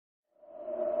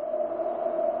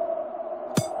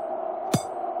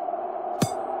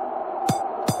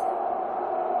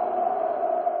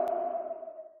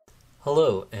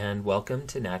Hello and welcome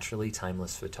to Naturally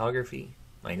Timeless Photography.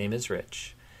 My name is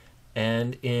Rich,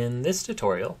 and in this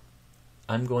tutorial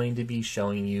I'm going to be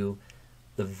showing you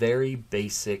the very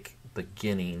basic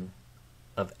beginning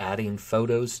of adding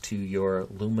photos to your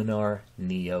Luminar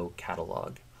NEO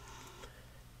catalog.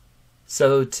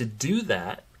 So to do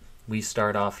that, we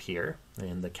start off here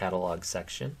in the catalog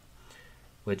section,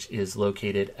 which is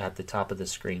located at the top of the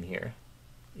screen here.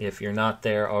 If you're not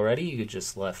there already, you could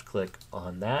just left click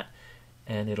on that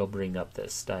and it'll bring up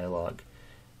this dialog.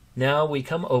 Now we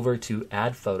come over to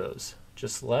add photos.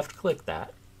 Just left click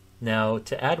that. Now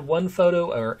to add one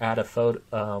photo or add a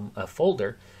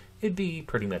folder, it'd be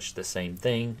pretty much the same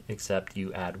thing, except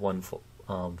you add one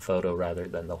photo rather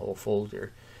than the whole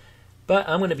folder. But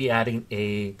I'm going to be adding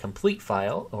a complete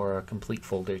file or a complete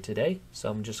folder today, so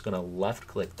I'm just going to left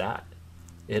click that.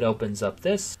 It opens up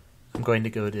this. I'm going to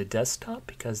go to desktop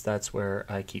because that's where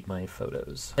I keep my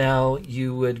photos. Now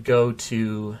you would go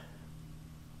to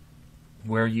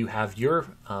where you have your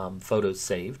photos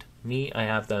saved. Me, I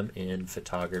have them in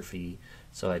photography,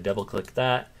 so I double click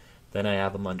that. Then I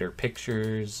have them under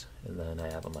pictures, and then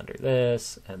I have them under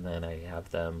this, and then I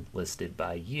have them listed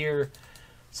by year.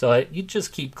 So you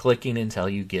just keep clicking until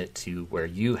you get to where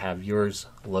you have yours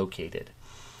located.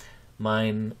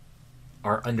 Mine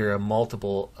are under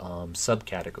multiple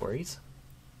subcategories.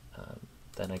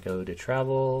 Then I go to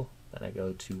travel, then I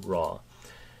go to raw.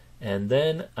 And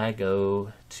then I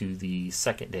go to the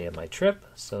second day of my trip,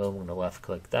 so I'm going to left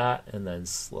click that and then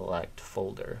select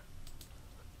folder.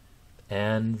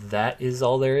 And that is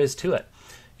all there is to it.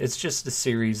 It's just a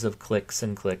series of clicks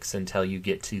and clicks until you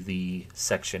get to the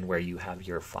section where you have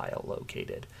your file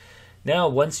located. Now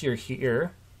once you're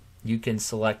here, you can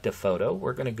select a photo.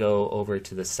 We're going to go over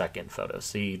to the second photo.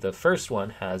 See, the first one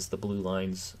has the blue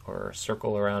lines or a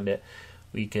circle around it.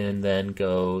 We can then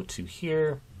go to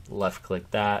here, left click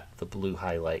that, the blue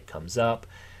highlight comes up,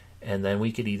 and then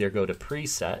we could either go to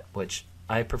preset, which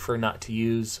I prefer not to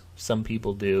use. Some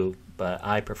people do, but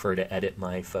I prefer to edit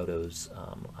my photos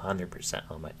 100%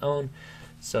 on my own.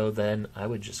 So then I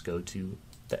would just go to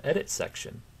the edit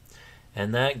section,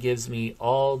 and that gives me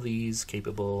all these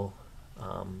capable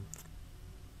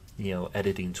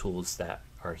editing tools that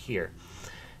are here.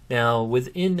 Now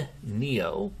within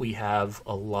NEO we have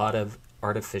a lot of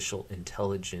artificial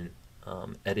intelligent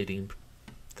editing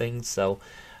things, so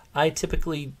I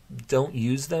typically don't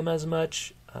use them as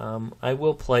much. I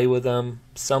will play with them.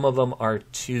 Some of them are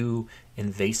too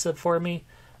invasive for me.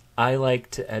 I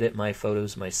like to edit my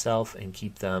photos myself and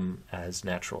keep them as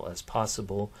natural as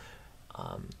possible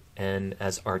and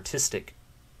as artistic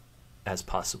as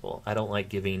possible. I don't like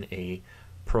giving a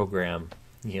program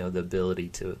the ability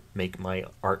to make my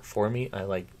art for me. I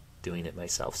like doing it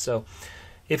myself. So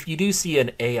if you do see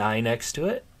an AI next to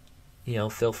it,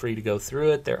 feel free to go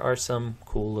through it. There are some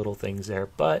cool little things there,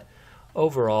 but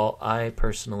overall I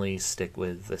personally stick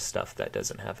with the stuff that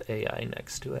doesn't have AI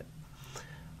next to it.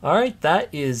 Alright, that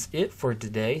is it for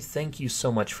today. Thank you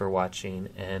so much for watching,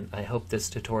 and I hope this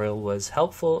tutorial was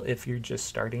helpful if you're just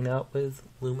starting out with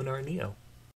Luminar NEO.